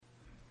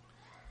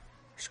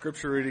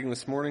Scripture reading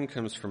this morning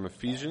comes from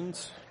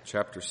Ephesians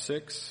chapter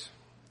 6.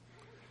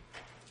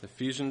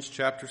 Ephesians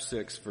chapter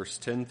 6, verse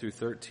 10 through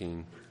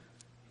 13.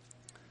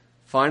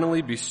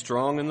 Finally, be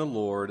strong in the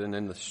Lord and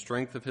in the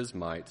strength of his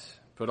might.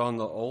 Put on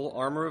the whole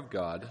armor of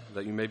God,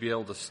 that you may be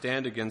able to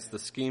stand against the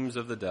schemes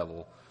of the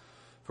devil.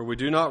 For we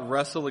do not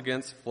wrestle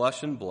against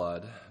flesh and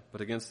blood,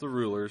 but against the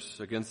rulers,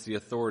 against the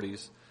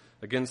authorities,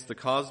 against the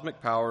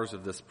cosmic powers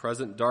of this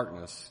present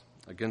darkness,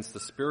 against the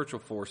spiritual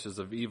forces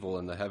of evil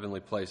in the heavenly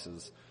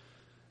places.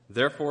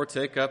 Therefore,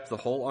 take up the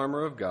whole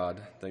armor of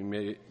God, that you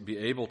may be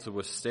able to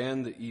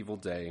withstand the evil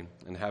day,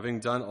 and having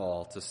done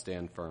all, to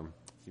stand firm.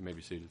 You may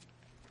be seated.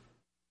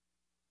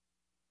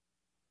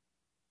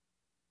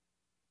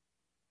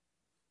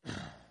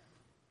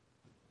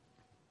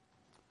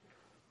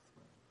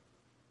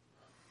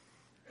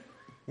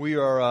 We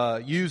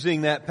are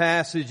using that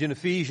passage in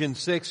Ephesians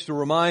 6 to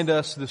remind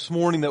us this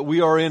morning that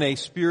we are in a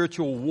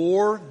spiritual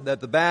war,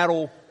 that the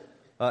battle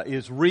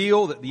is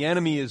real, that the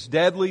enemy is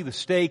deadly, the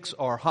stakes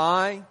are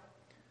high.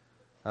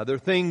 There are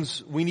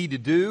things we need to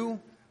do.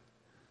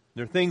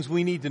 There are things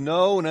we need to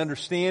know and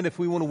understand if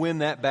we want to win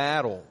that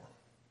battle.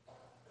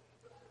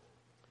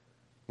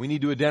 We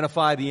need to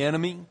identify the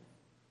enemy.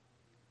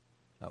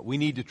 We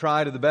need to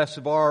try to the best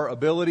of our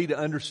ability to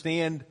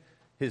understand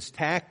his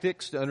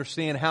tactics, to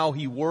understand how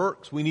he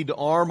works. We need to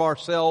arm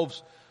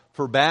ourselves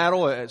for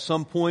battle. At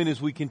some point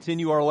as we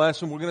continue our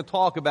lesson, we're going to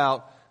talk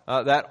about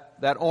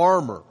that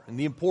armor and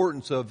the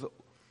importance of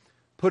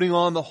putting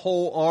on the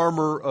whole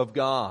armor of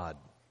God.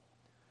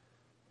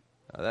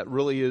 That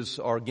really is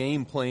our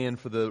game plan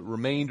for the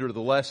remainder of the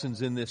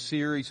lessons in this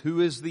series.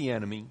 Who is the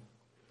enemy?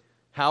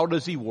 How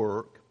does he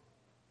work?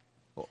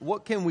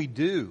 What can we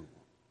do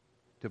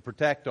to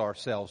protect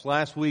ourselves?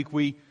 Last week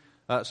we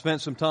spent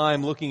some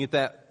time looking at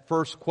that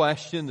first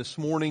question. This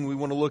morning we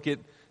want to look at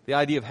the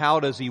idea of how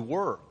does he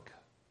work?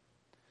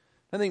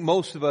 I think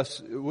most of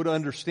us would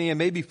understand,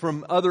 maybe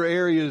from other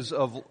areas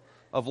of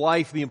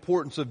life, the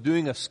importance of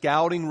doing a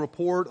scouting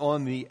report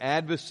on the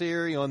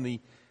adversary, on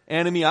the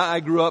enemy.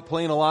 I grew up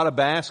playing a lot of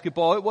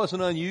basketball. It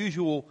wasn't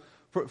unusual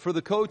for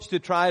the coach to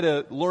try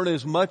to learn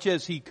as much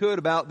as he could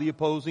about the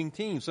opposing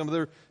team, some of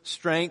their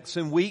strengths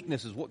and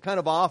weaknesses. What kind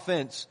of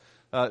offense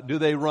do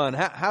they run?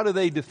 How do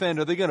they defend?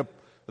 Are they going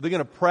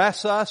to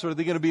press us? Or are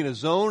they going to be in a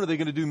zone? Are they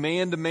going to do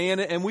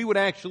man-to-man? And we would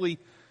actually,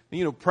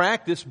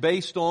 practice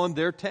based on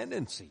their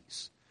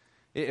tendencies.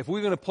 If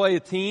we're going to play a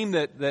team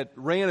that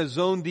ran a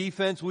zone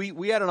defense,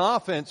 we had an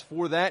offense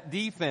for that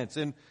defense.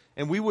 And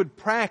we would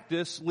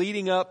practice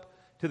leading up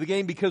to the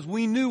game because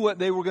we knew what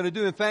they were going to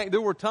do. In fact,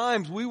 there were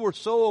times we were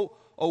so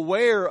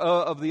aware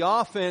of the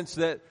offense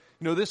that,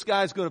 this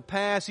guy's going to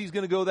pass, he's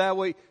going to go that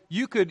way.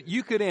 You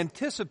could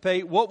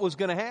anticipate what was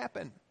going to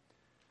happen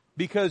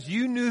because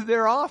you knew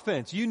their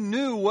offense. You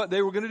knew what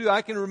they were going to do.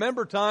 I can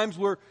remember times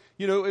where,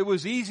 it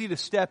was easy to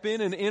step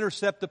in and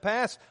intercept the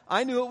pass.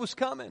 I knew it was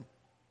coming.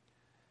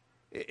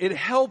 It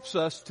helps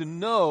us to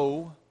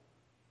know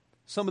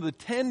some of the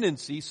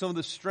tendencies, some of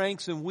the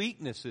strengths and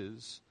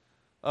weaknesses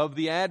of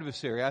the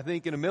adversary. I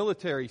think in a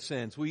military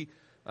sense, we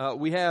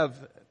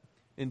have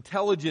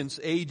intelligence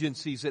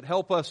agencies that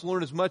help us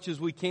learn as much as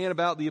we can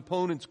about the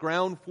opponent's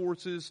ground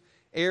forces,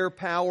 air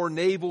power,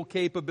 naval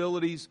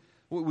capabilities.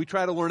 We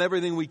try to learn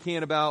everything we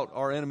can about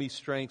our enemy's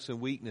strengths and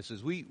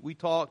weaknesses. We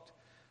talked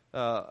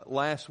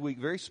last week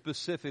very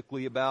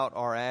specifically about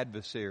our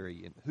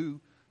adversary and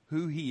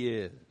who he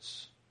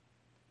is.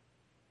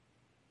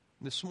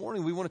 This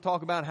morning we want to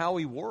talk about how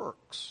he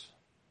works.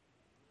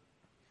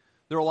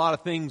 There are a lot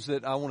of things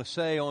that I want to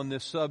say on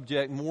this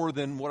subject, more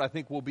than what I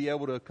think we'll be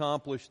able to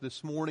accomplish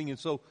this morning. And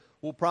so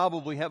we'll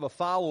probably have a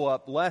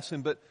follow-up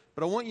lesson. But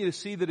I want you to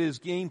see that his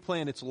game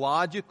plan, it's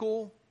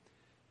logical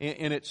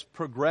and it's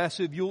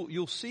progressive.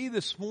 You'll see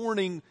this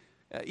morning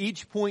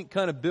each point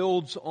kind of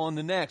builds on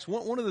the next.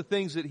 One of the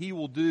things that he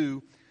will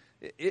do,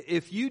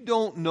 if you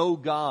don't know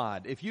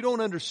God, if you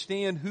don't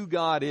understand who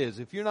God is,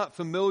 if you're not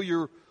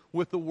familiar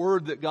with the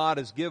word that God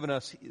has given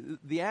us,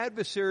 the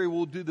adversary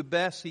will do the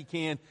best he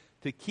can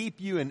to keep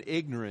you in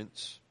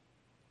ignorance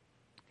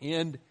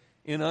and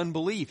in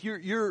unbelief.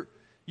 You're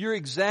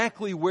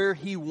exactly where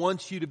he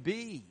wants you to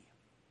be.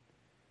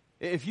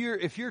 If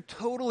you're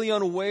totally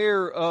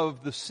unaware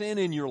of the sin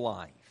in your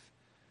life,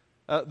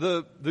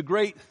 the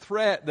great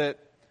threat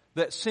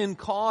that sin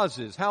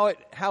causes, how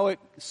it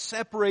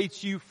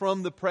separates you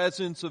from the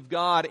presence of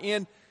God,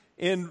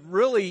 and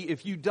really,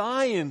 if you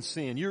die in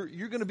sin, you're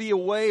going to be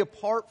away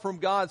apart from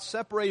God,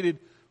 separated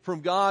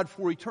from God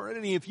for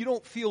eternity. If you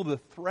don't feel the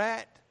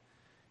threat,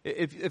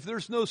 if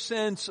there's no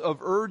sense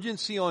of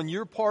urgency on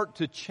your part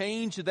to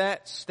change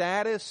that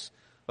status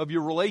of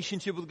your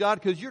relationship with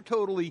God, because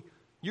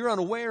you're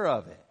unaware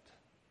of it,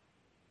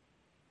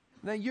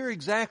 now you're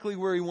exactly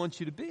where he wants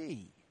you to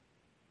be.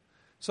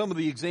 Some of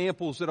the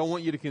examples that I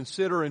want you to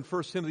consider in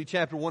 1 Timothy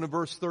chapter 1 and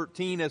verse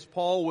 13, as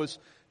Paul was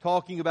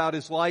talking about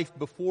his life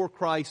before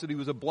Christ, that he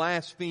was a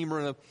blasphemer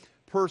and a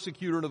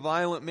persecutor and a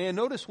violent man.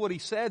 Notice what he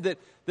said,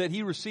 that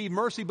he received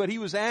mercy, but he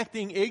was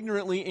acting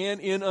ignorantly and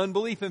in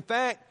unbelief. In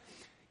fact,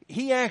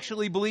 he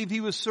actually believed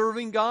he was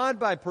serving God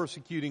by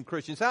persecuting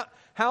Christians.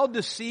 How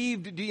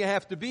deceived do you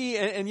have to be?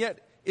 And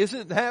yet,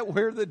 isn't that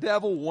where the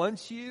devil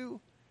wants you?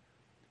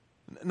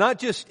 Not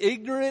just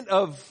ignorant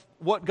of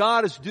what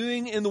God is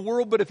doing in the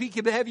world, but if he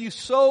could have you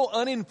so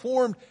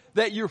uninformed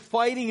that you're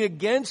fighting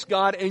against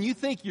God and you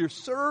think you're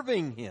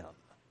serving him.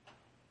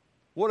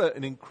 What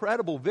an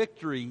incredible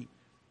victory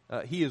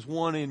he has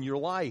won in your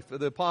life.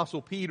 The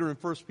Apostle Peter in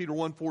 1 Peter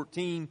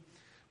 1:14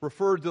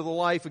 referred to the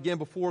life again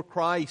before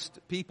Christ,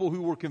 people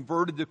who were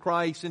converted to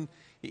Christ, and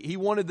he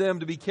wanted them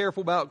to be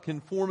careful about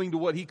conforming to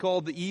what he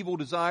called the evil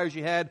desires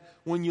you had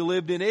when you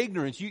lived in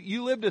ignorance.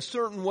 You lived a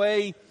certain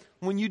way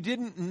when you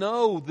didn't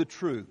know the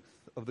truth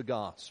of the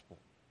gospel.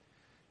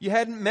 You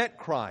hadn't met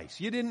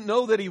Christ. You didn't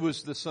know that he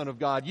was the Son of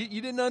God.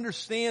 You didn't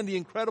understand the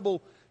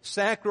incredible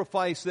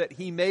sacrifice that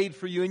he made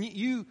for you. And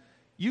you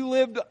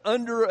lived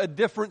under a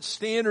different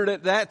standard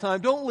at that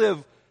time. Don't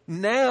live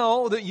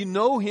now that you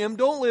know him.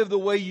 Don't live the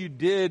way you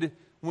did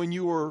when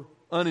you were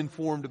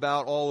uninformed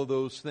about all of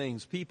those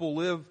things. People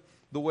live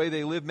the way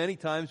they live many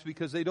times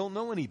because they don't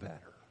know any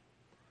better.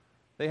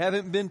 They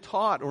haven't been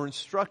taught or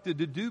instructed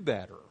to do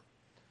better.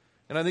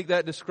 And I think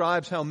that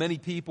describes how many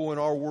people in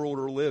our world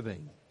are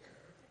living.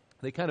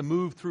 They kind of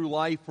move through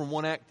life from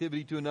one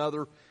activity to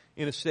another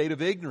in a state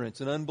of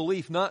ignorance and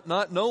unbelief,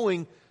 not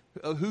knowing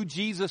who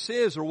Jesus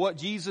is or what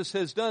Jesus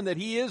has done, that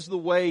he is the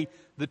way,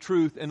 the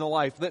truth, and the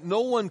life, that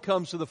no one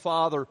comes to the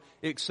Father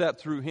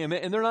except through him.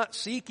 And they're not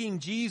seeking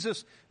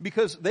Jesus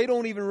because they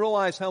don't even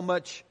realize how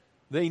much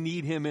they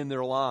need him in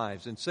their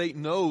lives. And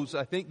Satan knows,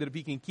 I think, that if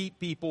he can keep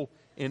people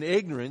in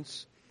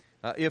ignorance,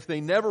 if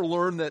they never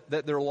learn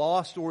that they're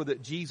lost or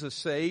that Jesus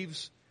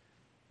saves,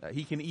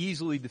 he can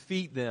easily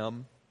defeat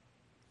them.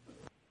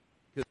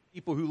 Because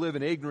people who live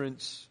in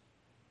ignorance,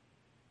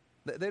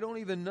 they don't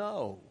even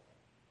know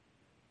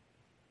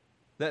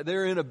that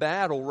they're in a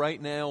battle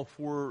right now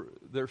for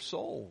their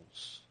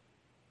souls.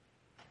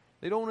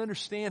 They don't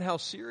understand how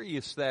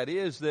serious that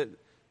is, that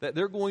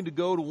they're going to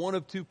go to one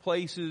of two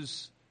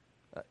places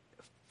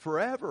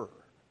forever,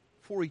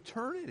 for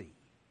eternity.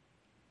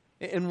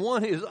 And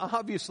one is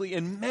obviously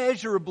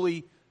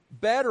immeasurably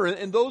better.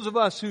 And those of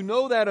us who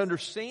know that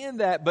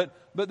understand that, but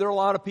there are a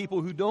lot of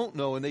people who don't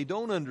know and they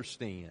don't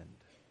understand.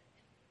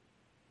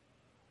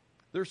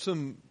 There's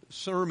some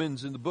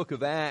sermons in the book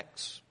of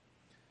Acts.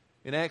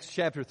 In Acts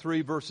chapter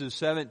 3, verses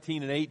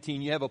 17 and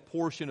 18, you have a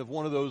portion of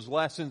one of those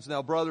lessons.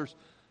 Now, brothers,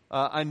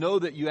 I know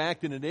that you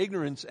acted in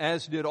ignorance,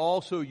 as did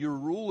also your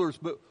rulers,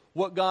 but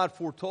what God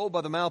foretold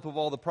by the mouth of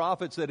all the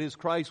prophets that his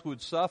Christ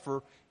would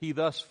suffer, he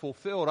thus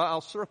fulfilled.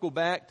 I'll circle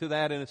back to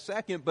that in a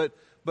second,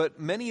 but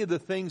many of the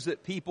things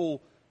that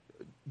people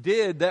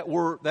did that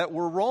were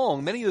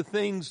wrong, many of the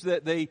things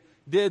that they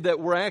did that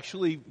were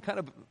actually kind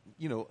of,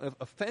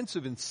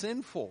 offensive and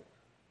sinful,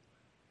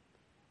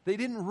 they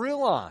didn't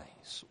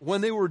realize when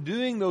they were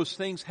doing those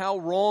things how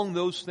wrong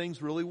those things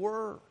really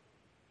were.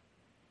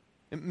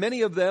 And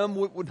many of them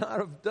would not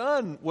have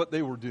done what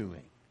they were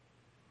doing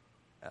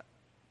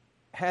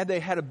had they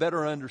had a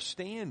better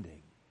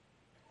understanding.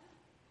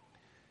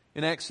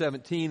 In Acts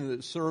 17,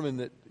 the sermon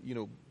that,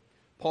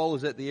 Paul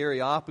is at the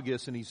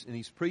Areopagus and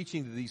he's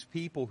preaching to these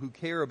people who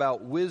care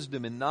about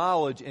wisdom and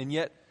knowledge, and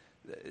yet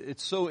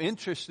it's so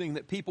interesting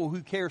that people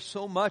who care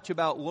so much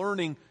about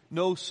learning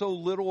know so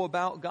little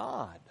about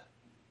God.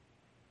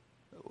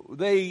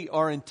 They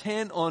are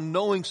intent on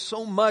knowing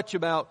so much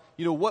about,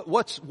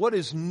 what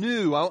is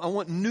new. I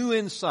want new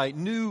insight,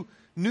 new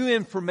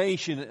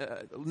information,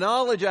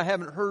 knowledge I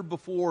haven't heard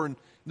before, and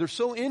they're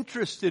so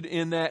interested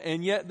in that,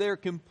 and yet they're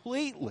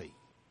completely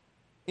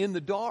in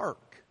the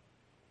dark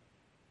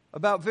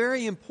about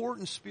very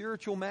important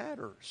spiritual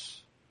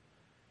matters.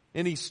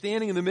 And he's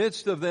standing in the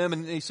midst of them,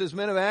 and he says,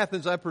 "Men of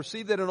Athens, I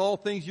perceive that in all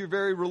things you're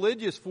very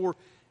religious, for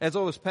as I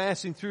was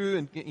passing through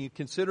and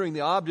considering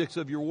the objects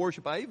of your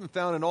worship, I even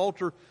found an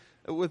altar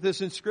with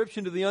this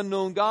inscription to the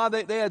unknown God."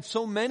 They had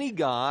so many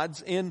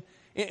gods, and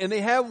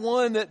they have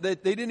one that they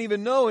didn't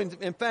even know.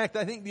 In fact,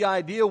 I think the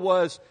idea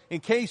was, in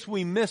case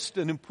we missed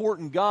an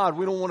important God,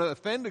 we don't want to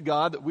offend a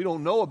God that we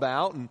don't know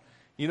about and,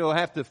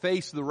 have to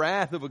face the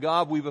wrath of a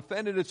God we've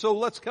offended. And so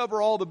let's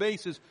cover all the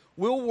bases.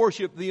 We'll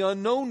worship the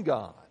unknown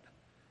God.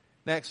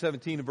 In Acts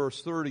 17 and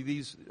verse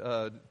 30,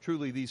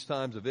 truly these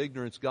times of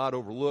ignorance God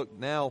overlooked.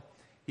 Now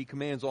he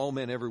commands all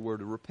men everywhere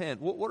to repent.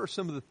 What are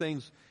some of the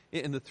things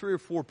in the 3 or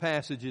 4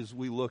 passages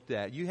we looked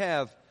at? You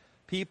have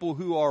people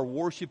who are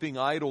worshiping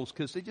idols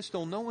because they just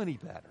don't know any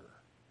better.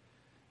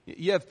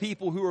 You have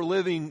people who are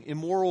living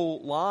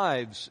immoral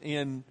lives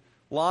in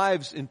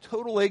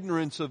total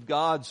ignorance of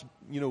God's,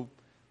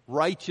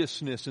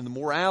 righteousness and the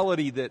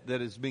morality that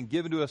has been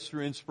given to us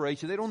through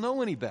inspiration. They don't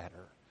know any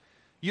better.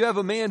 You have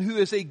a man who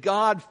is a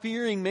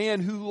God-fearing man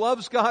who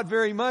loves God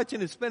very much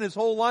and has spent his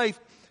whole life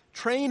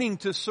training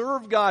to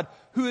serve God,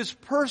 who is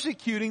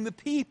persecuting the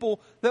people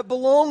that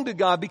belong to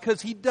God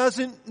because he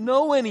doesn't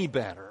know any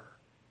better.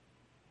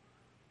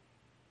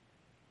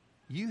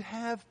 You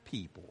have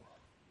people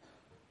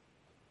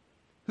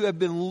who have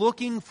been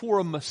looking for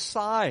a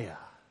Messiah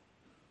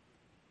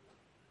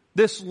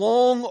this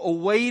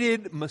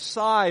long-awaited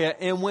Messiah,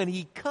 and when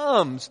He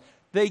comes,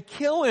 they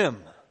kill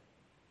Him.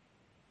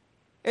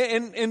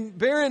 And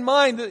bear in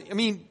mind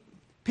that,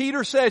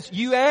 Peter says,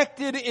 you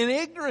acted in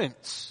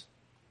ignorance.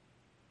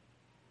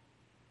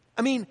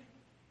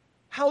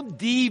 How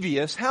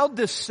devious, how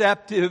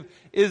deceptive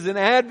is an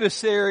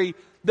adversary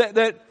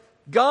that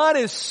God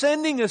is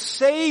sending a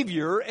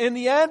Savior, and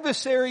the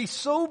adversary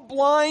so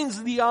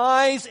blinds the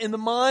eyes and the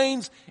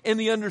minds and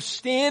the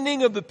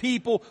understanding of the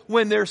people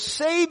when their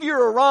Savior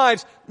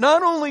arrives,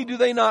 not only do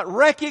they not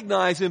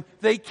recognize Him,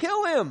 they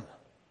kill Him.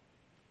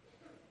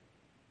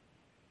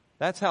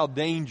 That's how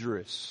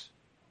dangerous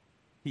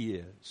He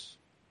is.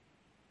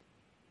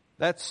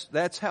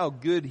 That's how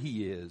good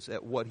He is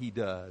at what He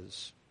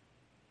does.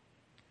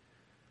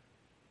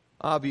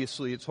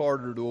 Obviously, it's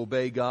harder to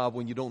obey God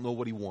when you don't know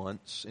what He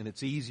wants, and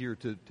it's easier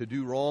to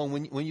do wrong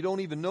when you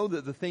don't even know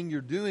that the thing you're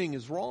doing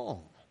is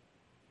wrong.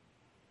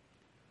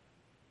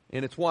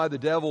 And it's why the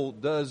devil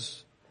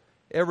does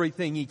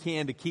everything he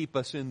can to keep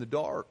us in the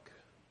dark.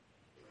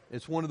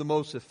 It's one of the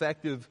most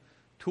effective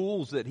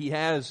tools that he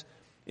has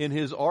in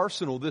his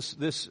arsenal,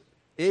 this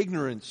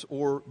ignorance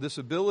or this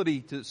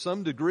ability to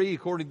some degree,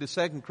 according to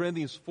 2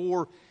 Corinthians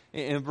 4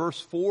 and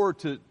verse 4,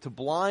 to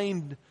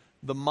blind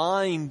the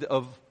mind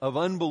of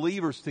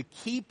unbelievers, to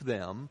keep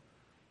them.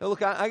 Now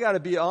look, I got to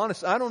be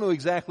honest, I don't know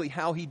exactly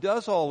how he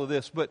does all of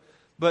this,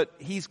 but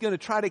he's going to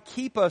try to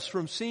keep us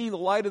from seeing the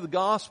light of the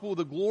gospel,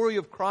 the glory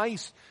of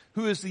Christ,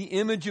 who is the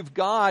image of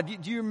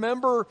God. Do you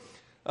remember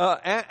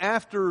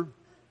after...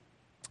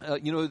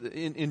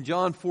 in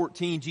John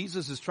 14,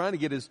 Jesus is trying to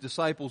get His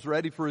disciples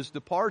ready for His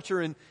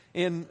departure,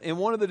 and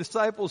one of the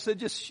disciples said,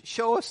 just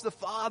show us the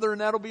Father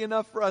and that'll be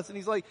enough for us. And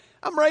He's like,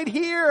 I'm right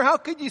here. How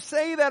could you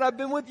say that? I've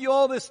been with you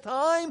all this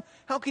time.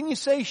 How can you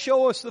say,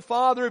 show us the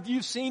Father? If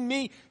you've seen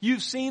me,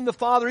 you've seen the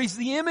Father. He's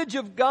the image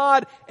of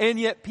God, and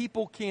yet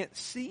people can't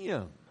see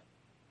Him.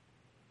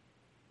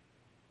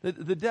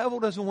 The devil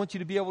doesn't want you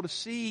to be able to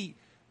see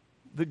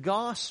the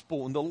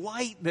gospel and the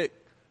light that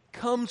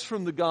comes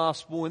from the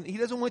gospel, and he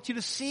doesn't want you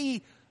to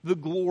see the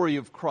glory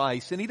of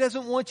Christ, and he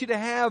doesn't want you to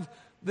have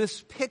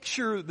this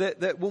picture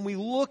that when we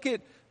look at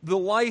the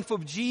life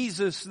of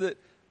Jesus, that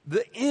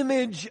the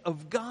image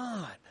of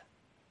God.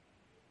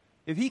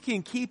 If he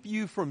can keep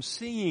you from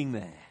seeing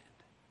that,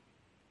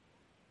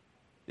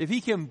 if he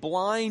can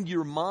blind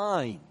your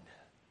mind,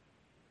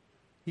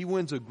 he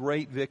wins a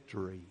great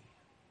victory.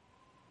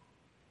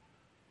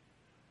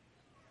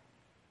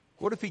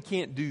 What if he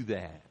can't do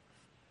that?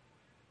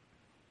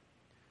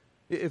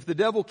 If the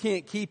devil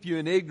can't keep you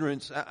in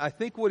ignorance, I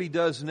think what he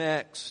does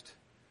next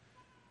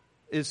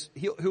is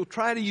he'll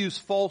try to use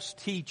false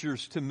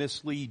teachers to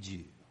mislead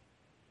you.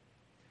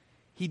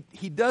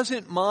 He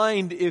doesn't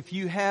mind if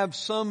you have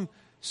some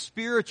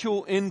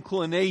spiritual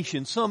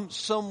inclination, some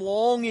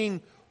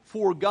longing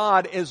for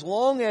God, as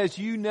long as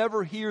you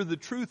never hear the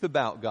truth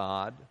about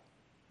God.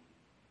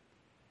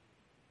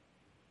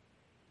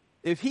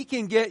 If he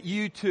can get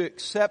you to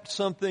accept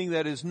something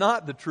that is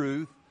not the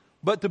truth,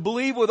 but to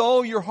believe with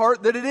all your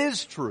heart that it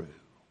is true,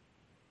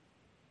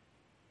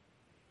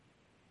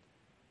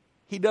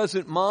 he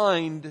doesn't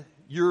mind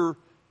your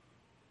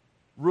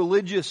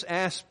religious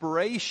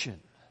aspiration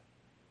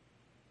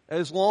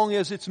as long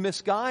as it's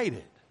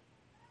misguided.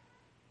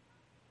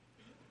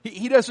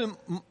 He doesn't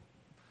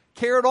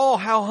care at all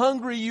how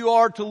hungry you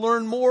are to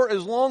learn more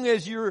as long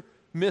as you're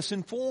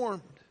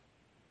misinformed.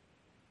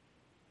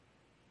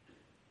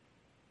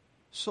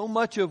 So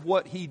much of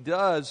what he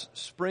does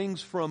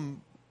springs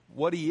from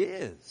what he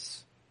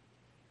is.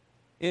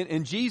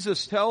 And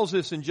Jesus tells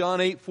us in John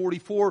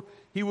 8:44,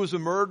 he was a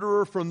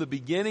murderer from the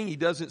beginning. He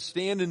doesn't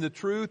stand in the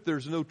truth.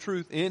 There's no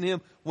truth in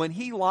him. When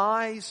he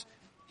lies,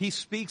 he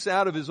speaks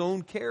out of his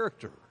own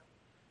character.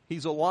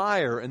 He's a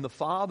liar and the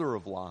father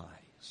of lies.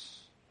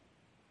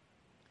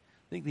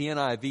 I think the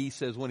NIV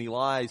says when he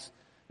lies,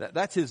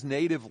 that's his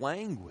native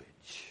language.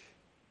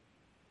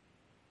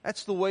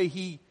 That's the way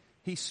he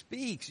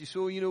speaks.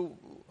 So,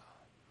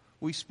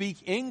 we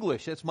speak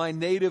English. That's my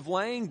native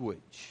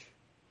language.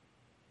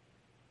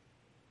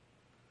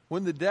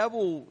 When the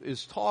devil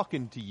is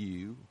talking to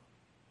you,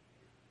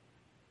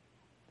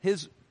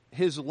 his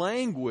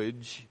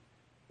language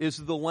is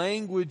the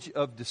language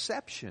of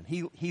deception.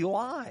 He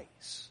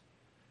lies.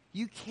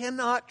 You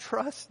cannot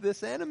trust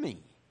this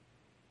enemy.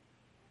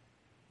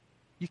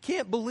 You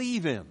can't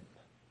believe him.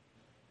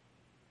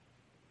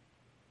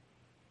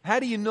 How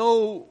do you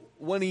know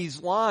when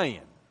he's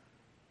lying?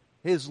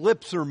 His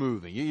lips are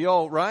moving. You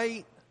all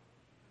right?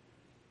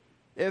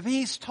 If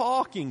he's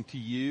talking to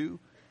you,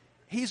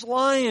 he's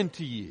lying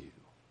to you.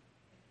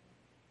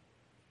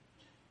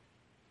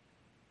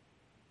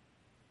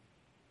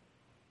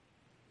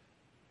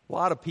 A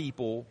lot of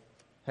people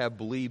have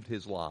believed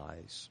his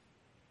lies.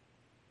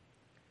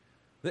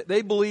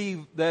 They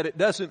believe that it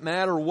doesn't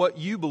matter what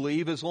you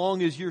believe as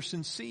long as you're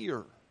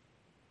sincere.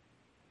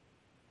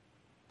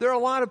 There are a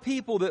lot of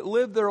people that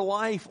live their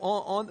life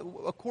on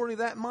according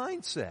to that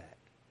mindset.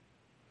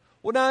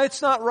 Well, now,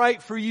 it's not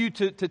right for you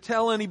to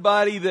tell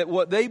anybody that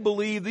what they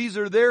believe, these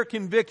are their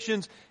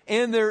convictions,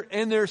 and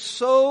they're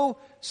so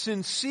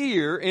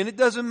sincere, and it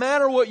doesn't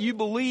matter what you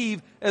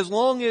believe as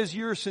long as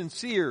you're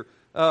sincere.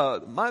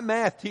 My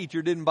math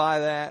teacher didn't buy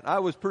that. I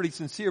was pretty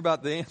sincere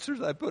about the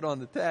answers I put on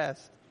the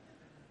test.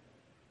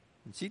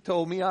 And she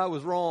told me I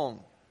was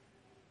wrong.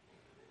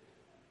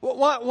 Well,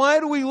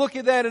 why do we look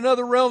at that in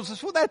other realms and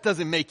say, well, that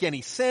doesn't make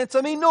any sense?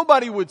 I mean,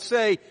 nobody would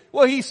say,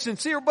 well, he's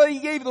sincere, but he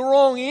gave the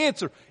wrong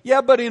answer. Yeah,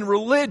 but in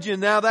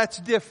religion, now that's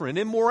different.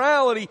 In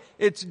morality,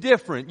 it's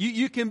different.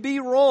 You can be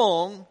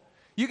wrong.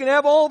 You can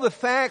have all the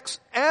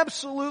facts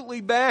absolutely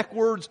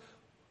backwards,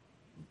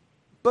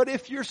 but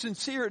if you're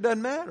sincere, it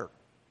doesn't matter.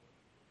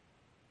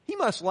 He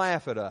must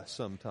laugh at us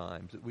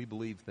sometimes that we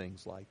believe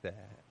things like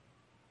that.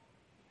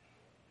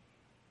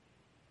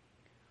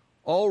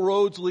 All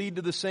roads lead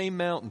to the same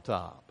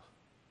mountaintop.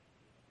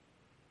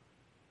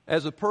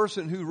 As a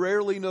person who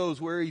rarely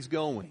knows where he's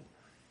going,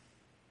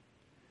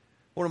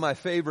 one of my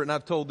favorite, and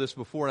I've told this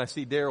before, and I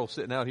see Daryl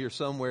sitting out here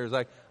somewhere, is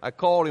I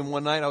called him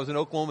one night. I was in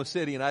Oklahoma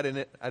City, and I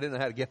didn't know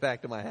how to get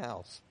back to my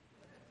house.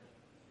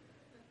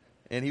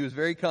 And he was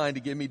very kind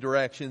to give me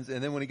directions.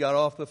 And then when he got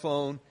off the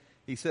phone,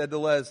 he said to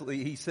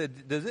Leslie, he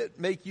said, does it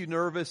make you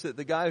nervous that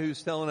the guy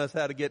who's telling us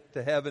how to get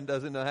to heaven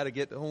doesn't know how to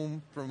get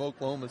home from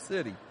Oklahoma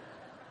City?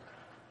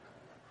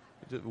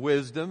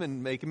 Wisdom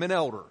and make him an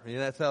elder.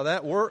 That's how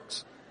that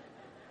works.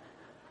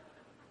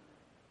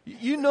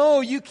 You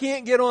know you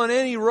can't get on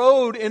any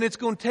road and it's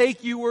going to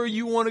take you where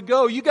you want to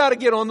go. You got to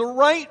get on the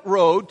right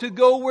road to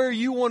go where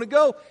you want to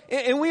go.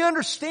 And we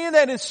understand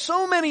that in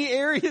so many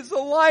areas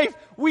of life.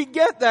 We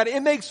get that.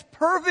 It makes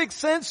perfect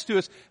sense to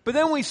us. But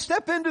then we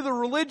step into the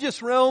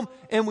religious realm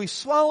and we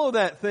swallow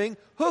that thing.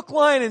 Hook,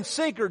 line, and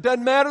sinker.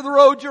 Doesn't matter the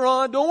road you're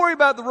on. Don't worry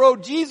about the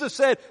road. Jesus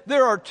said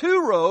there are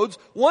two roads.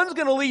 One's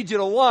going to lead you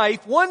to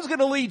life. One's going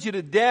to lead you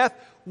to death.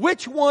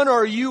 Which one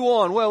are you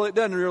on? Well, it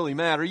doesn't really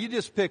matter. You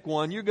just pick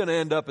one. You're going to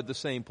end up at the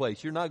same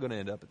place. You're not going to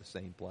end up at the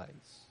same place.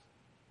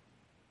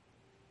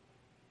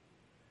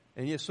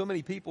 And yet so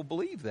many people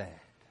believe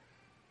that.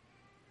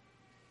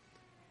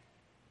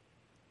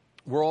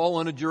 We're all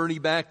on a journey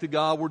back to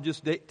God. We're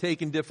just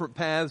taking different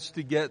paths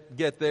to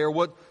get there.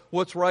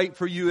 What's right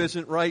for you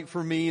isn't right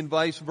for me, and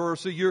vice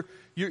versa.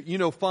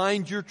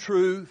 Find your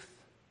truth.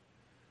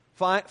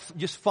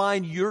 Just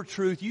find your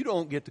truth. You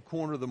don't get to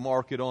corner the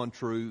market on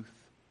truth.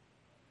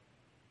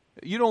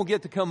 You don't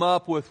get to come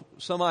up with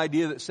some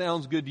idea that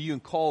sounds good to you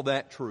and call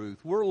that truth.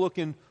 We're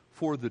looking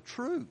for the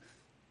truth.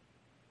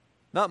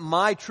 Not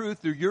my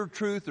truth or your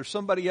truth or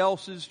somebody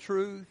else's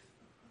truth.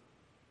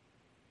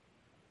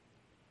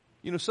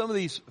 Some of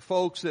these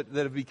folks that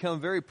have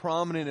become very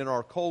prominent in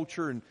our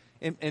culture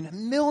and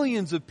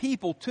millions of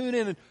people tune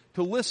in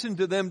to listen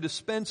to them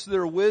dispense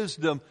their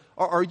wisdom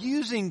are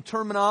using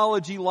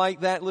terminology like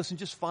that. Listen,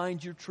 just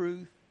find your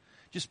truth.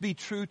 Just be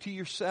true to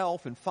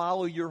yourself and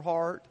follow your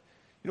heart.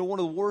 One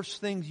of the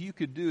worst things you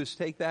could do is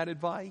take that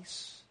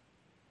advice.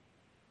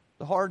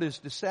 The heart is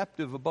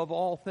deceptive above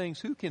all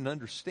things. Who can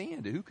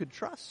understand it? Who could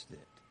trust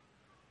it?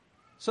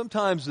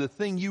 Sometimes the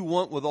thing you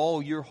want with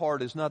all your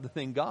heart is not the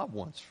thing God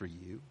wants for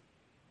you.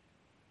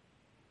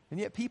 And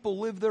yet people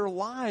live their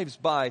lives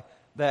by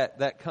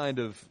that kind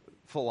of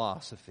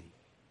philosophy.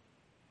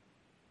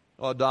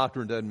 Oh,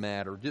 doctrine doesn't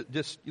matter.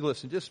 Just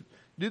listen, just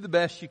do the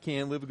best you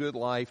can, live a good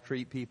life,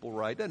 treat people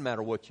right. Doesn't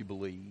matter what you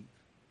believe.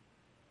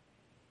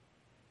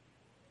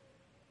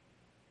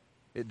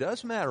 It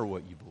does matter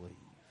what you believe.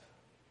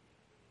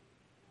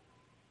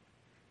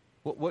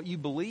 What you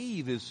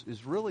believe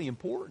is really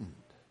important.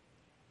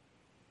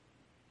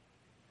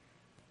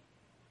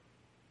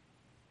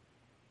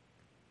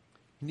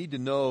 You need to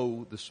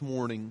know this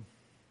morning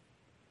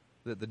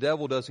that the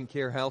devil doesn't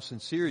care how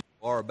sincere you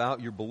are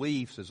about your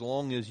beliefs as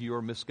long as you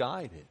are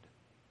misguided,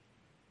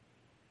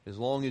 as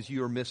long as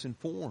you are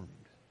misinformed.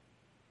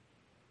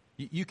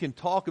 You can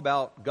talk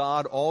about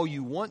God all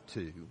you want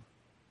to.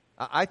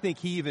 I think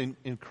he even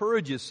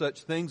encourages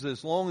such things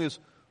as long as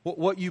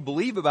what you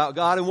believe about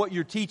God and what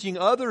you're teaching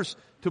others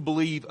to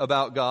believe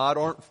about God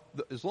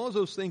as long as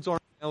those things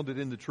aren't founded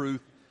in the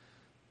truth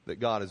that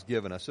God has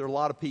given us. There are a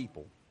lot of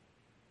people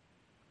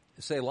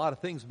that say a lot of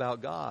things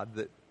about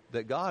God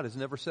that God has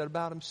never said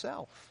about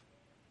himself.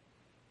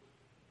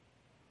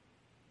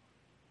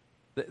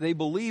 They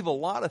believe a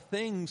lot of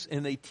things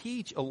and they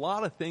teach a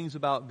lot of things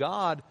about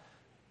God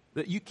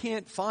that you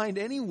can't find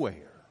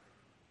anywhere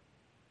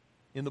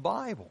in the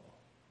Bible.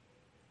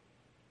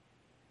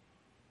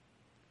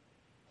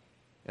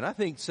 And I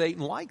think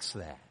Satan likes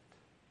that.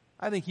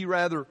 I think he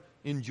rather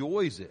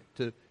enjoys it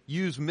to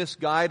use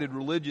misguided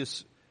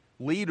religious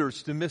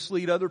leaders to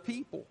mislead other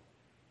people.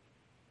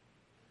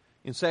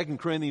 In 2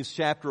 Corinthians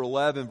chapter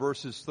 11,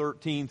 verses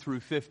 13 through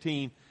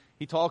 15,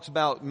 he talks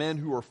about men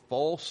who are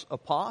false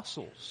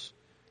apostles,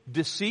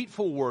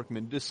 deceitful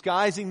workmen,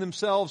 disguising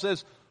themselves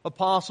as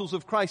apostles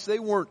of Christ. They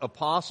weren't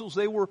apostles,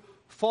 they were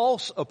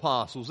false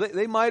apostles.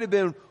 They might have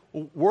been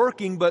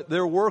working, but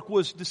their work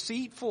was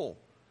deceitful.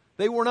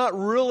 They were not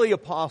really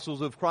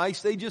apostles of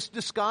Christ. They just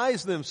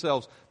disguised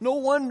themselves. No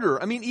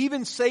wonder. I mean,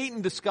 even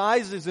Satan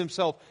disguises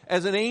himself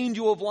as an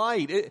angel of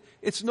light.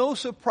 It's no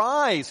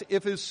surprise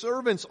if his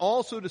servants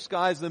also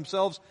disguise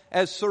themselves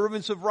as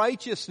servants of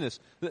righteousness.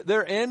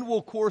 Their end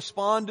will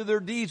correspond to their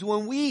deeds.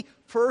 When we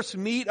first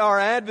meet our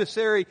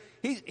adversary,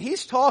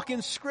 he's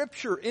talking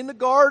Scripture in the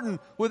garden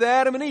with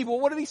Adam and Eve. Well,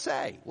 what did he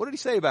say? What did he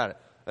say about it?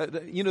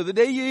 The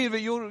day you eat of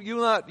it,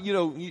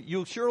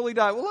 you'll surely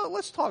die. Well,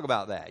 let's talk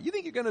about that. You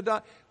think you're going to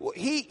die? Well,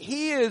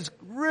 he is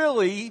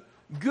really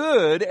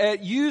good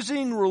at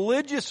using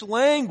religious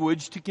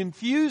language to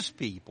confuse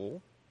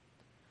people.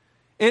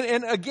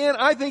 And again,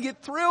 I think it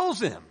thrills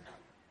him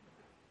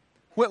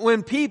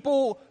when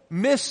people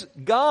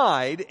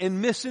misguide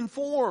and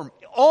misinform,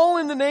 all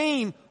in the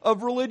name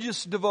of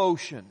religious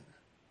devotion.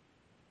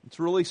 It's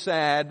really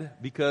sad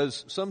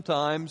because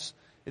sometimes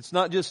it's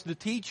not just the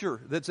teacher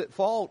that's at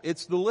fault,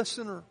 it's the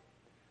listener.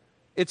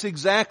 It's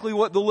exactly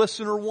what the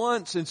listener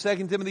wants. In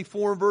 2 Timothy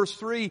 4 and verse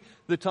 3,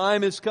 the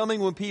time is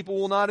coming when people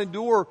will not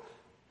endure.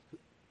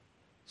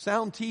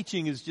 Sound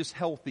teaching is just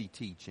healthy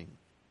teaching.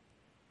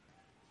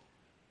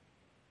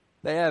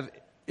 They have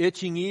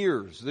itching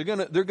ears. They're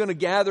gonna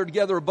gather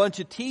together a bunch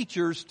of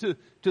teachers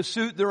to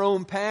suit their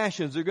own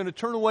passions. They're gonna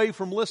turn away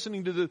from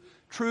listening to the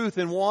truth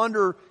and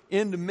wander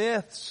into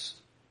myths.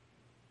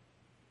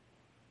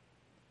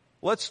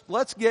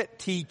 Let's get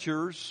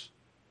teachers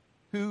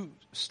who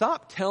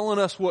stop telling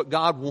us what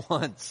God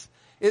wants.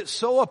 It's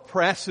so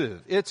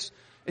oppressive. It's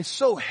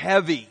so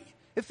heavy.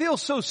 It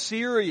feels so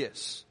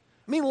serious.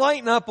 I mean,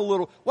 lighten up a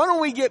little. Why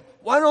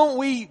don't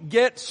we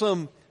get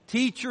some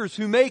teachers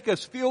who make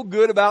us feel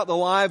good about the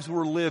lives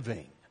we're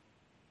living?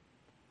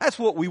 That's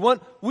what we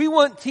want. We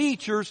want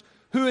teachers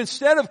who,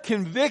 instead of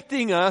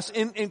convicting us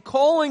and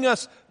calling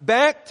us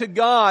back to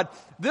God,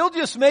 they'll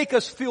just make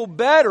us feel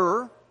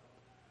better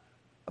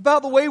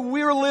about the way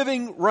we're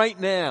living right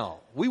now.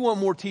 We want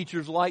more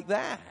teachers like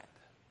that.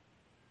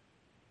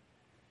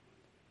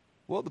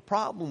 Well, the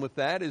problem with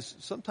that is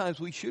sometimes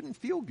we shouldn't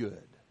feel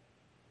good.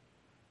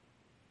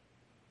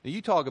 Now,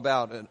 you talk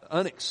about an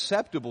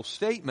unacceptable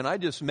statement. I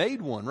just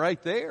made one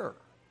right there.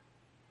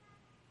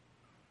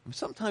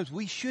 Sometimes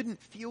we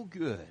shouldn't feel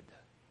good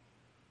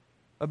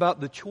about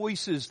the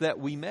choices that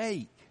we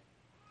make.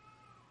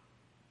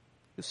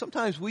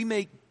 Sometimes we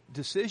make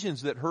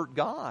decisions that hurt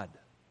God.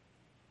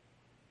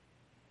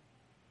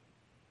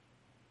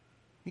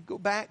 You go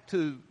back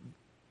to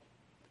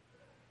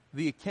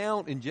the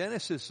account in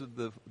Genesis of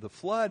the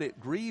flood. It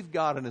grieved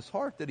God in His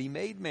heart that He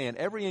made man.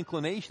 Every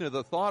inclination of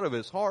the thought of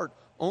His heart,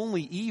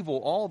 only evil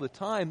all the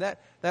time. That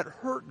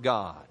hurt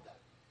God.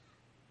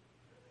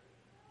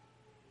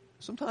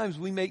 Sometimes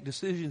we make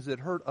decisions that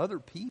hurt other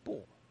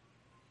people.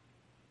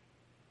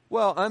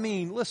 Well, I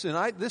mean, listen,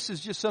 this is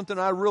just something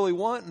I really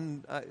want,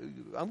 and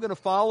I'm going to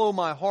follow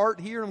my heart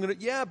here.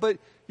 But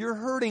you're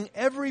hurting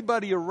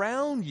everybody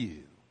around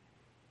you.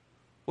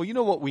 Well, you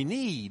know what we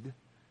need?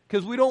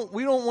 Because we don't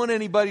want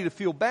anybody to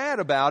feel bad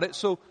about it.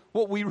 So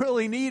what we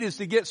really need is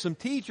to get some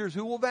teachers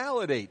who will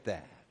validate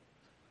that.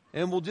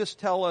 And will just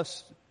tell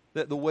us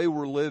that the way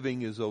we're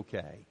living is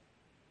okay.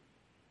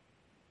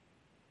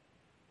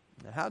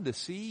 Now, how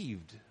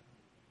deceived?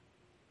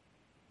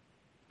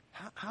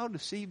 How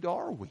deceived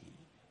are we?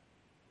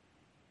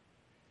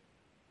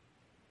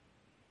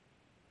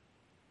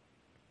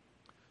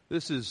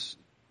 This is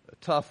a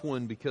tough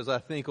one because I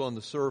think on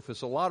the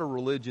surface a lot of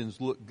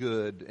religions look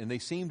good and they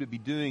seem to be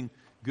doing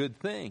good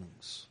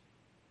things.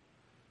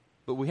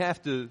 But we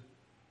have to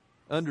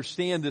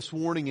understand this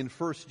warning in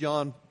 1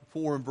 John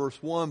 4 and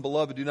verse 1,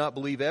 Beloved, do not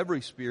believe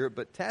every spirit,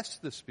 but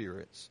test the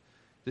spirits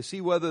to see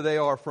whether they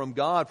are from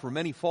God, for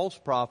many false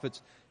prophets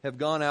have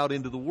gone out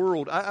into the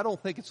world. I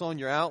don't think it's on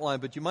your outline,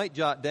 but you might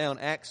jot down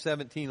Acts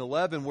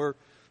 17:11, where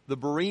the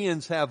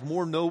Bereans have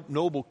more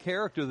noble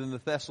character than the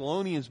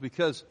Thessalonians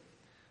because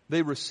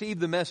they received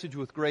the message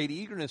with great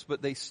eagerness,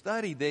 but they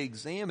studied, they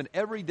examined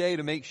every day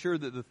to make sure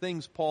that the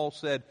things Paul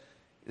said,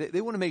 they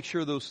want to make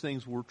sure those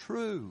things were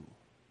true.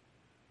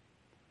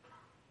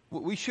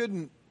 We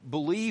shouldn't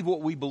believe what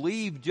we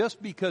believe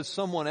just because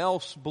someone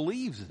else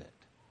believes it.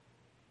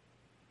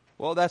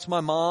 Well, that's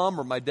my mom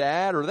or my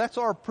dad or that's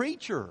our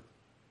preacher.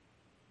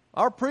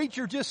 Our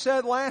preacher just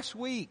said last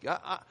week.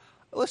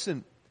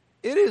 Listen,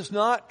 it is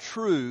not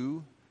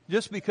true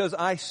just because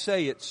I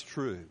say it's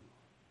true.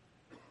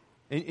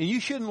 And you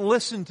shouldn't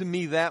listen to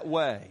me that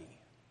way.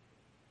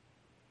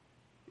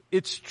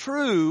 It's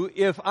true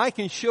if I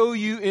can show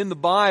you in the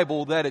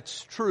Bible that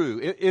it's true.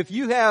 If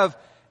you have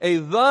a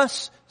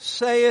thus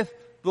saith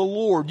the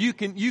Lord, you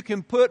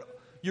can put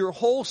your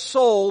whole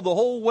soul, the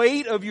whole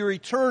weight of your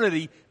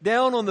eternity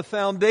down on the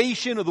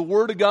foundation of the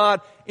Word of God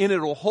and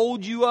it'll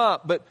hold you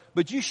up.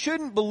 But you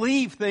shouldn't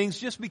believe things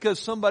just because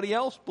somebody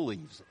else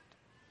believes it.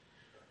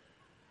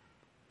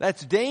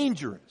 That's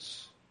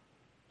dangerous.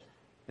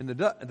 And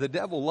the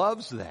devil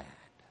loves that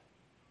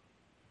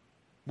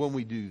when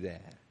we do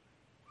that.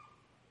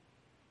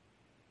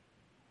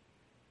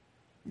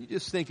 You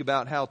just think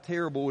about how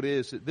terrible it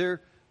is that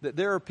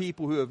there are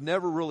people who have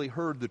never really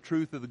heard the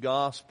truth of the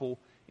gospel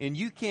and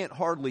you can't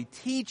hardly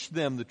teach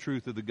them the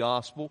truth of the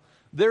gospel.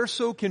 They're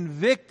so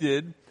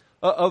convicted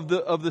of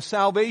the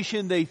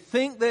salvation they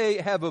think they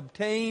have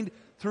obtained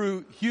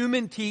through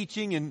human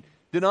teaching and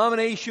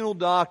denominational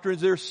doctrines.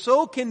 They're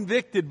so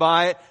convicted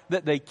by it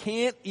that they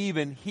can't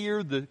even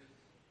hear the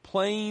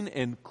plain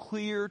and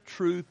clear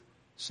truth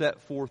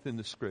set forth in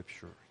the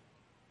Scripture.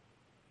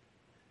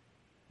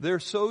 They're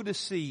so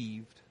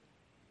deceived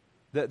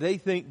that they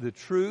think the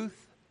truth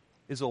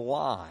is a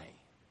lie.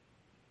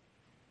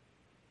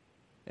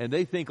 And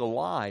they think a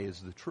lie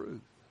is the truth.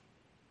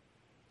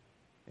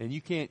 And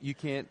you can't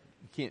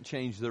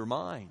change their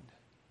mind.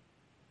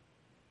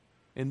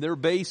 And they're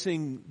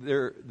basing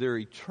their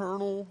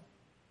eternal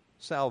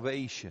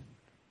salvation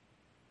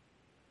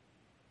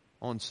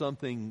on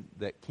something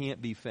that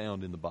can't be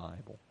found in the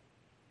Bible.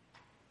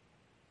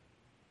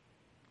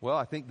 Well,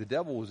 I think the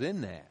devil was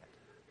in that.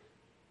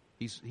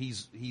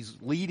 He's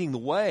leading the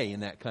way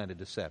in that kind of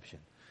deception.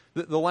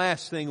 The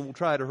last thing, and we'll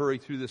try to hurry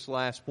through this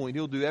last point,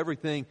 he'll do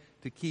everything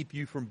to keep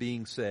you from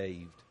being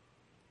saved.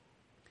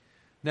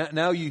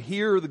 Now you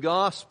hear the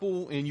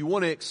gospel and you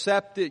want to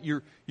accept it.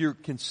 You're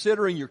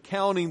considering, you're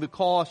counting the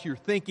cost, you're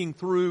thinking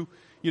through,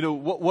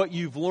 what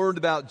you've learned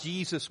about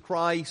Jesus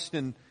Christ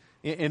and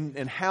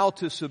how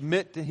to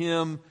submit to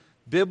Him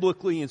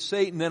biblically. And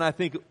Satan then, I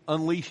think,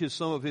 unleashes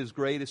some of his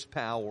greatest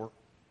power.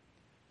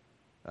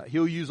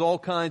 He'll use all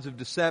kinds of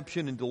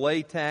deception and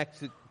delay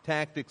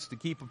tactics to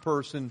keep a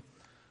person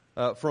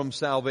from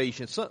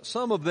salvation.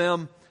 Some of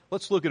them,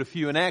 let's look at a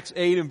few. In Acts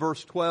 8 and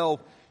verse 12,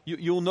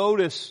 you'll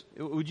notice,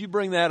 would you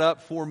bring that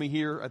up for me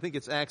here? I think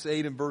it's Acts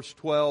 8 and verse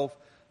 12.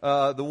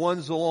 The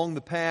ones along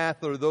the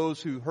path are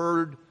those who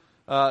heard,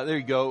 there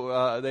you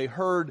go, they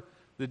heard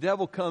the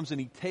devil comes and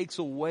he takes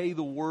away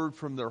the word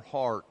from their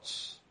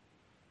hearts.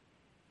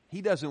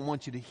 He doesn't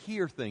want you to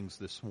hear things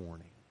this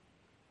morning.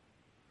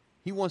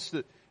 He wants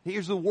to,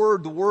 here's the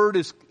word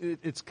is,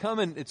 it's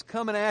coming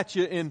at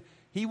you, and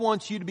he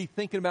wants you to be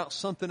thinking about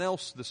something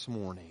else this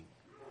morning.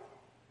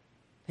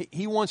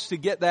 He wants to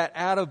get that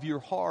out of your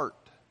heart.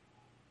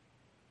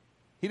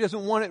 He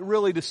doesn't want it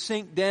really to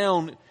sink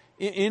down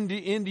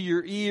into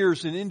your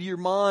ears and into your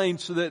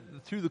mind so that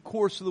through the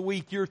course of the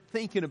week you're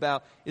thinking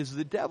about, is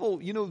the devil,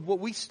 what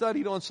we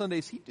studied on Sunday,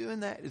 is he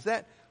doing that? Is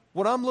that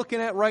what I'm looking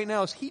at right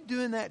now? Is he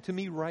doing that to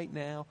me right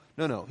now?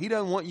 No. He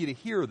doesn't want you to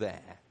hear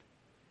that.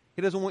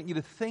 He doesn't want you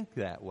to think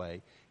that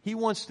way. He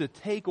wants to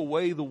take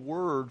away the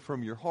word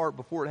from your heart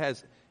before it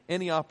has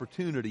any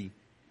opportunity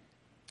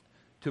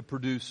to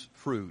produce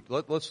fruit.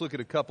 Let's look at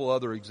a couple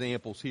other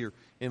examples here.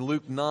 In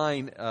Luke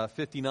 9,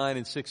 59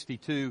 and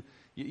 62,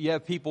 you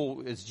have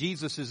people, as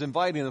Jesus is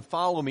inviting them,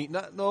 follow me.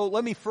 No,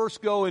 let me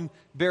first go and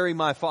bury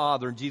my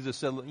father. And Jesus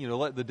said,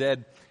 let the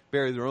dead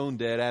bury their own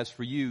dead. As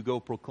for you, go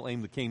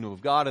proclaim the kingdom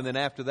of God. And then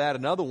after that,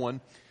 another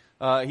one,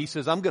 he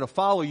says, I'm going to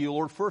follow you,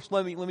 Lord. First,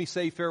 let me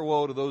say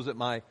farewell to those at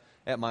my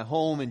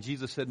home. And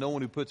Jesus said, no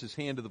one who puts his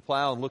hand to the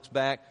plow and looks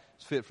back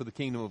is fit for the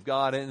kingdom of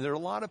God. And there are a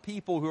lot of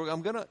people who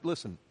are,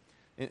 listen,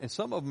 and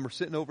some of them are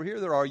sitting over here.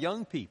 There are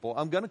young people.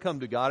 I'm going to come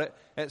to God.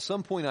 At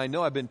some point, I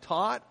know I've been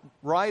taught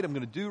right. I'm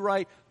going to do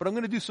right, but I'm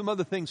going to do some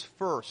other things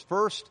first.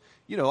 First,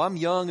 I'm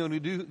young. I'm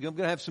going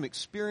to have some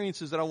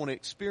experiences that I want to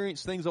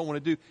experience, things I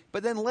want to do.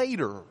 But then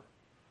later,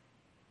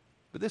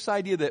 but this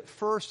idea that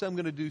first I'm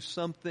going to do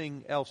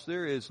something else,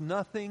 there is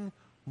nothing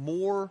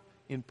more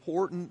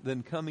important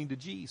than coming to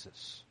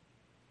Jesus.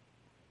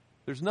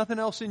 There's nothing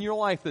else in your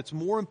life that's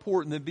more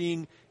important than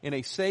being in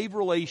a saved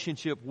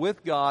relationship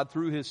with God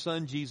through His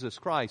Son, Jesus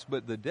Christ.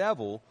 But the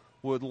devil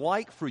would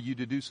like for you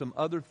to do some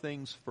other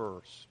things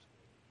first.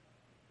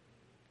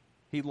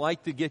 He'd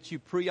like to get you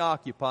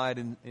preoccupied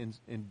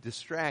and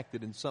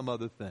distracted in some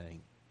other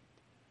thing.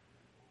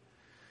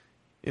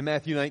 In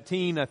Matthew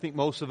 19, I think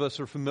most of us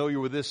are familiar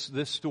with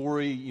this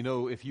story.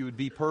 If you would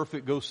be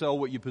perfect, go sell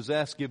what you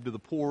possess, give to the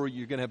poor.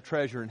 You're going to have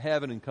treasure in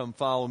heaven, and come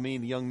follow me.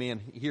 And the young man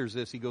hears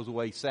this. He goes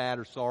away sad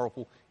or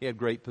sorrowful. He had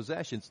great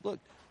possessions. Look,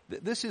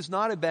 this is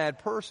not a bad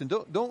person.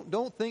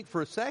 Don't think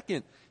for a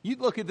second. You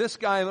look at this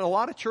guy, and a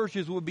lot of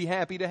churches would be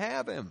happy to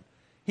have him.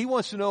 He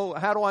wants to know,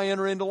 how do I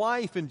enter into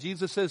life? And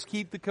Jesus says,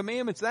 keep the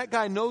commandments. That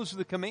guy knows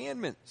the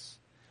commandments.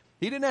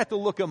 He didn't have to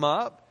look them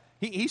up.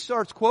 He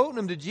starts quoting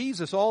them to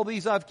Jesus. All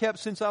these I've kept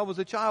since I was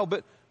a child.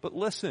 But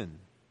listen,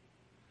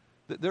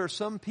 there are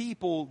some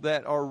people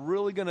that are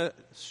really going to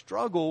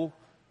struggle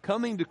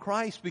coming to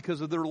Christ because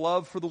of their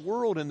love for the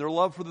world and their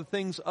love for the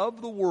things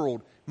of the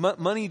world.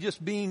 Money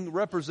just being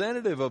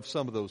representative of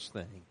some of those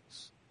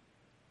things.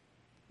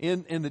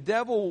 And the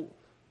devil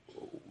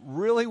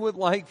really would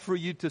like for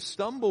you to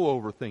stumble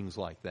over things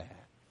like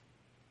that.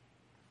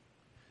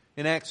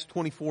 In Acts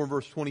 24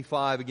 verse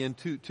 25, again,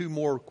 two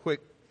more quick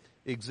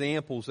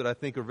examples that I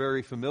think are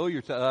very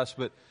familiar to us,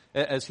 but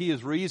as he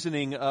is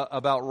reasoning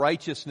about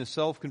righteousness,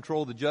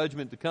 self-control, the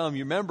judgment to come,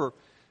 you remember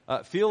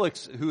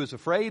Felix, who is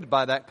afraid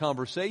by that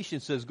conversation,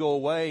 says, go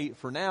away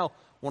for now.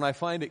 When I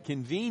find it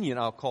convenient,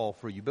 I'll call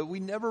for you. But we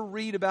never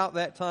read about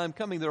that time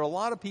coming. There are a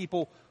lot of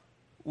people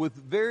with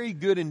very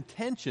good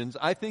intentions.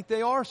 I think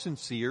they are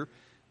sincere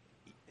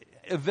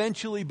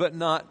eventually, but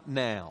not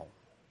now.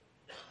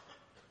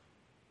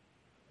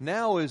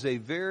 Now is a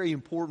very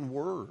important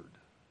word.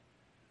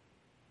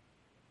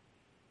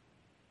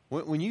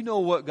 When you know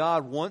what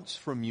God wants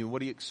from you,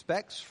 what He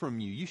expects from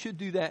you, you should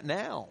do that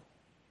now.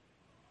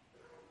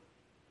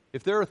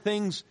 If there are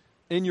things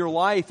in your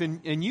life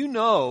and you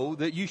know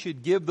that you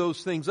should give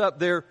those things up,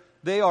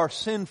 they are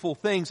sinful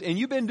things, and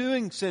you've been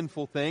doing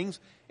sinful things,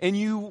 and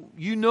you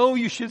know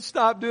you should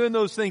stop doing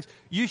those things,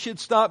 you should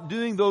stop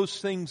doing those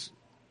things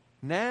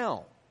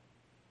now.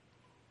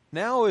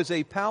 Now is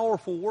a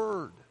powerful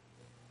word.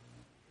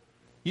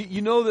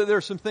 You know that there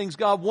are some things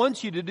God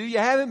wants you to do. You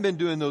haven't been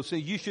doing those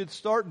things. You should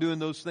start doing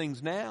those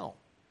things now.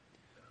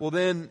 Well,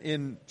 then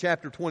in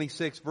chapter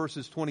 26,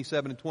 verses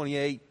 27 and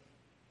 28,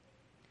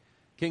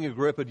 King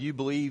Agrippa, do you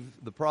believe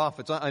the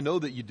prophets? I know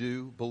that you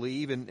do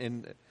believe.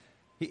 And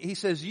he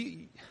says,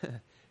 you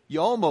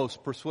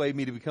almost persuade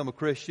me to become a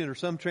Christian. Or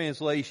some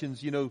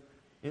translations, you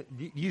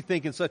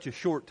think in such a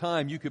short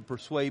time you could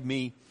persuade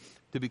me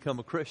to become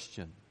a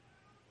Christian.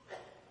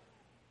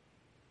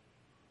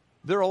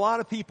 There are a lot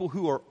of people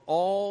who are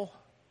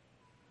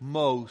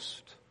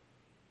almost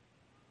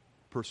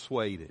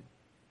persuaded.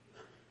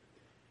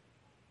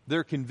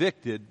 They're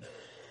convicted.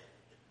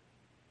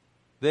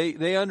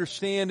 They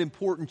understand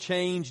important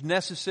change,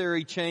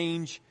 necessary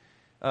change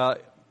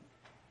that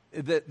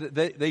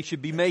they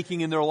should be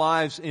making in their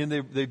lives, and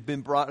they've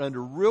been brought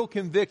under real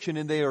conviction,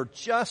 and they are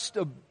just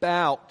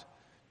about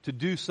to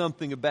do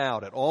something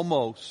about it,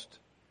 almost.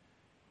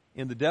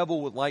 And the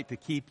devil would like to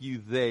keep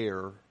you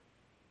there.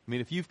 I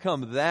mean, if you've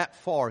come that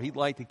far, he'd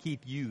like to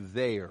keep you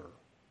there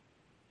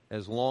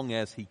as long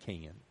as he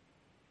can.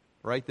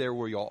 Right there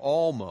where you're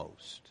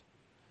almost.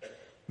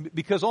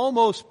 Because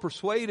almost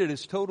persuaded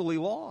is totally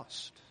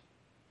lost.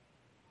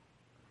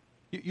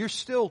 You're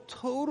still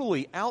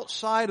totally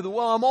outside of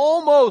I'm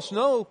almost.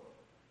 No,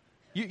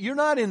 you're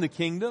not in the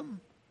kingdom.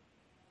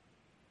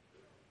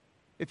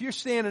 If you're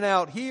standing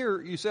out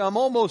here, you say, I'm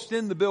almost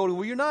in the building.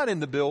 Well, you're not in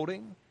the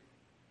building.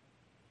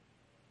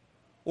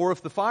 Or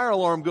if the fire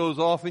alarm goes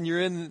off and you're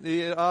in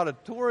the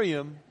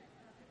auditorium,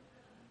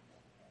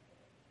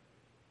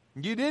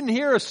 you didn't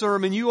hear a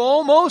sermon, you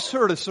almost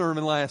heard a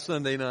sermon last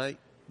Sunday night.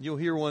 You'll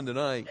hear one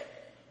tonight.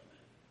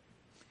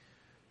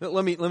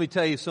 Let me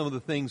tell you some of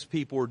the things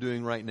people are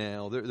doing right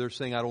now. They're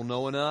saying, I don't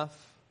know enough.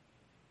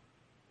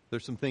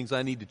 There's some things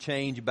I need to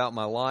change about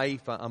my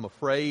life. I'm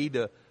afraid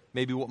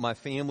maybe what my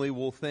family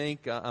will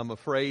think. I'm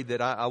afraid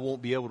that I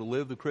won't be able to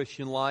live the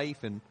Christian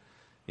life, and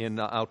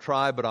I'll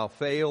try, but I'll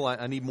fail.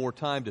 I need more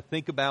time to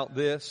think about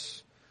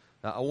this.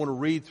 I'm going to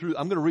read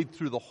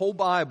through the whole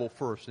Bible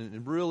first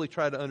and really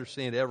try to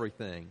understand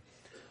everything.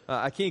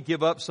 I can't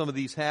give up some of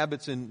these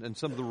habits and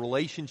some of the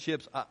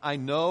relationships. I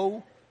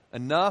know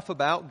enough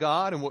about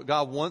God and what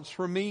God wants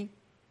from me.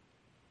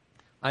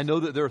 I know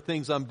that there are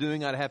things I'm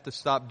doing I'd have to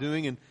stop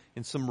doing,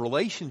 and some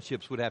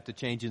relationships would have to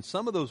change, and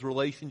some of those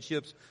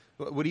relationships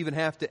would even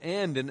have to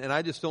end, and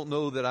I just don't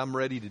know that I'm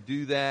ready to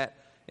do that.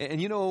 And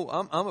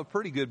I'm a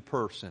pretty good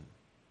person.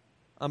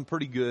 I'm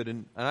pretty good,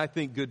 and I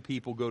think good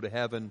people go to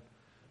heaven.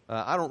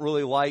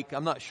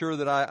 I'm not sure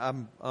that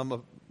I'm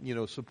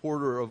a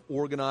supporter of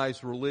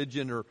organized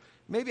religion, or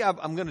maybe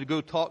I'm going to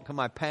go talk to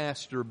my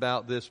pastor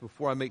about this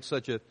before I make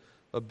such a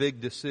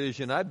big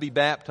decision. I'd be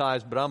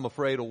baptized, but I'm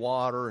afraid of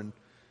water, and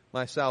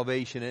my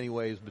salvation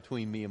anyway is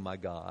between me and my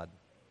God.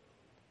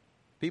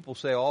 People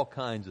say all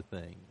kinds of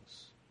things.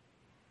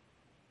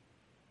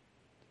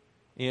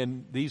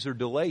 And these are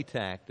delay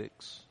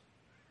tactics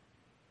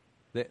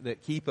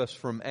that keep us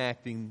from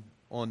acting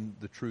on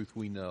the truth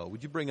we know.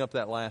 Would you bring up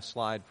that last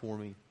slide for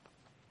me?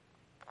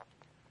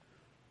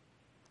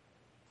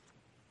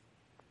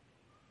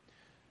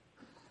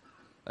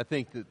 I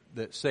think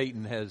that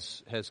Satan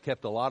has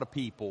kept a lot of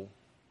people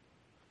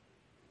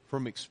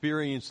from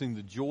experiencing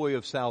the joy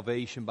of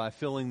salvation by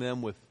filling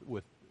them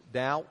with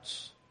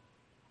doubts,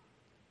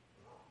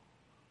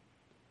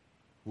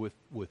 with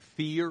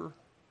fear.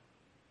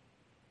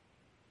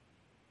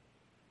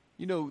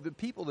 The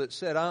people that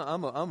said,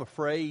 I'm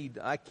afraid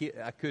I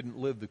couldn't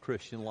live the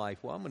Christian life.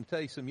 Well, I'm going to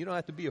tell you something. You don't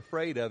have to be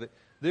afraid of it.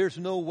 There's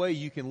no way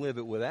you can live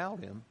it without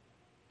Him.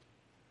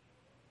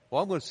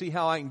 Well, I'm going to see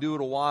how I can do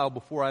it a while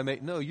before I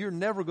make... No, you're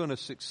never going to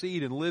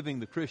succeed in living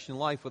the Christian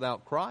life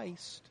without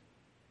Christ.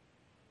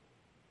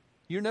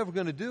 You're never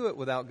going to do it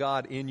without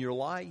God in your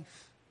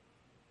life.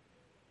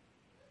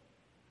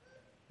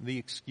 The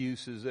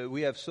excuses.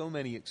 We have so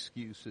many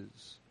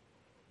excuses.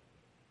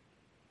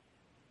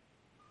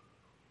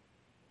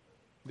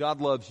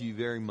 God loves you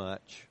very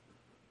much.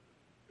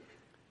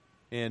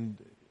 And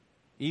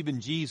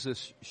even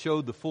Jesus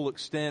showed the full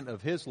extent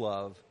of His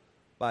love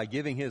by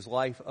giving His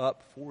life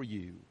up for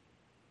you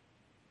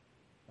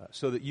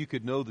so that you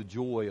could know the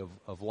joy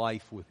of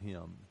life with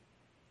Him.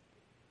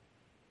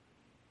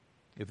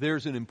 If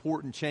there's an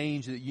important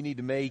change that you need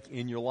to make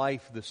in your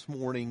life this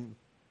morning,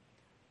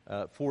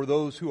 for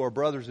those who are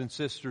brothers and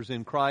sisters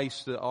in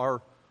Christ,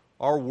 our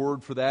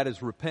word for that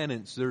is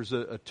repentance. There's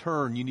a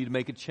turn. You need to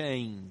make a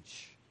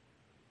change.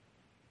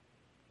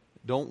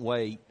 Don't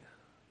wait.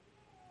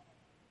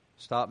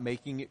 Stop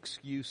making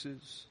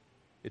excuses.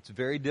 It's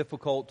very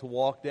difficult to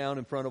walk down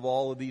in front of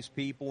all of these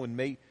people and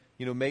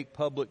make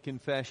public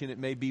confession. It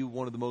may be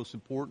one of the most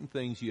important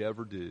things you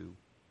ever do.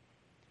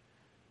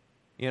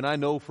 And I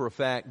know for a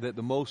fact that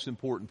the most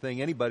important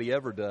thing anybody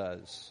ever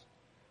does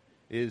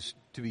is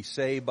to be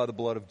saved by the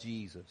blood of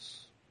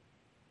Jesus.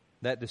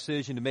 That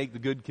decision to make the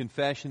good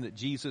confession that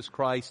Jesus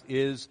Christ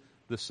is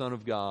the Son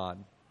of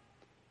God.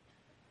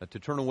 To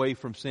turn away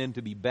from sin,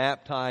 to be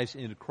baptized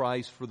into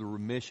Christ for the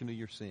remission of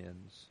your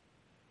sins.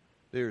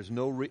 There's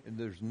no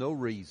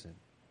reason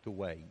to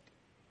wait.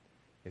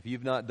 If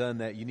you've not done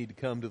that, you need to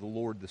come to the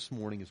Lord this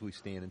morning as we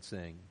stand and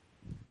sing.